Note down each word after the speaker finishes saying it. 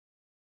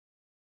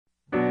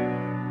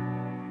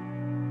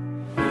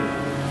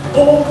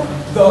1,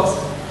 2,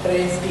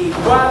 3 y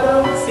 4,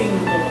 5,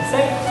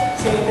 6,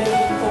 7, 8.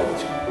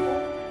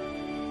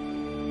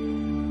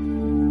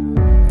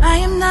 I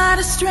am not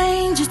a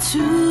stranger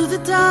to the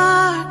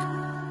dark.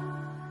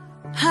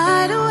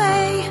 Hide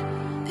away,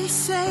 they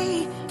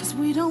say, 'cause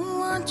we don't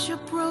want your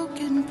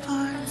broken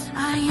parts.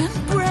 I am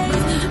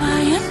brave,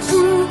 I am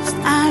bruised,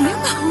 I am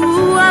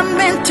who I'm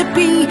meant to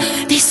be.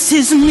 This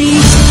is me.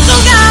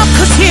 Look out,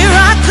 'cause here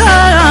I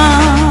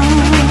come.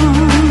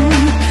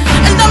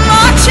 And I'm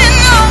marching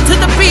on to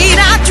the beat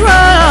I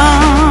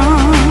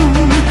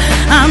drum.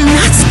 I'm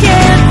not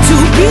scared to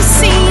be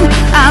seen,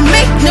 I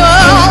make no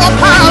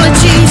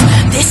apologies.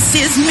 This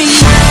is me.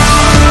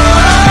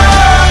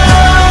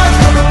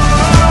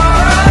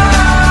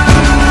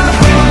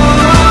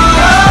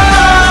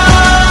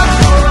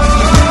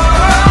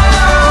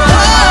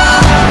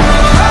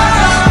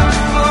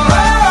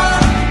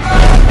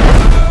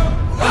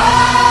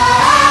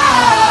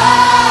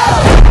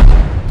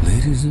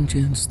 Ladies and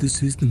gents,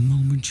 this is the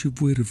moment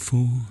you've waited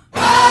for.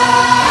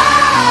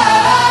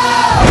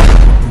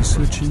 Been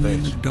searching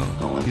in the dark.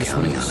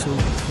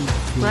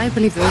 I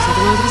believe those are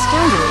the words of a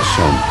scoundrel. A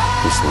showman.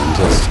 This one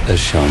just a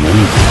showman.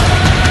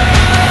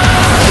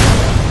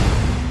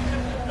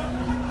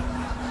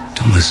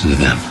 Don't listen to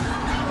them.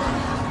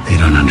 They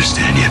don't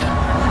understand yet.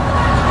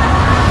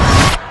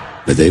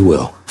 But they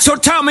will. So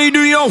tell me,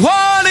 do you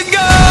wanna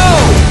go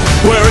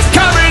where it's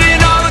covered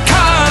in all the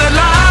colored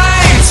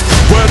lights,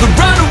 where the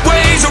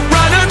runaways are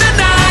running the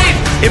night?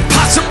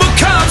 Impossible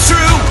comes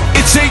true,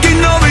 it's taking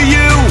over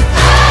you.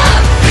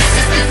 This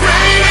is the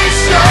greatest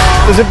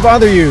show. Does it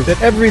bother you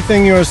that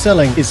everything you're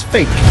selling is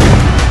fake?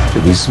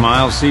 Did these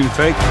smiles seem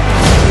fake?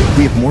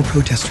 We have more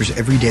protesters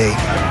every day.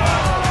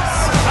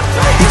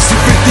 It's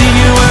everything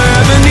you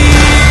ever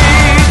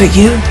need. But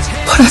you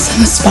put us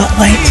in the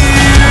spotlight.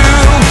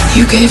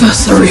 You gave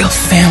us a real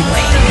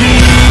family.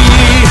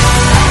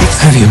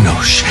 Have you no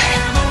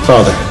shame?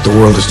 Father, the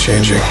world is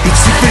changing.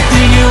 It's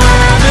everything you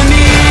ever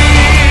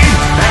need.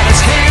 And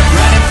it's here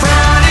right in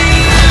front of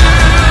you.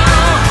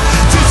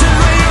 Just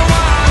where you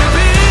wanna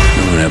be.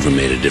 No one ever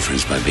made a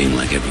difference by being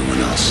like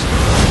everyone else.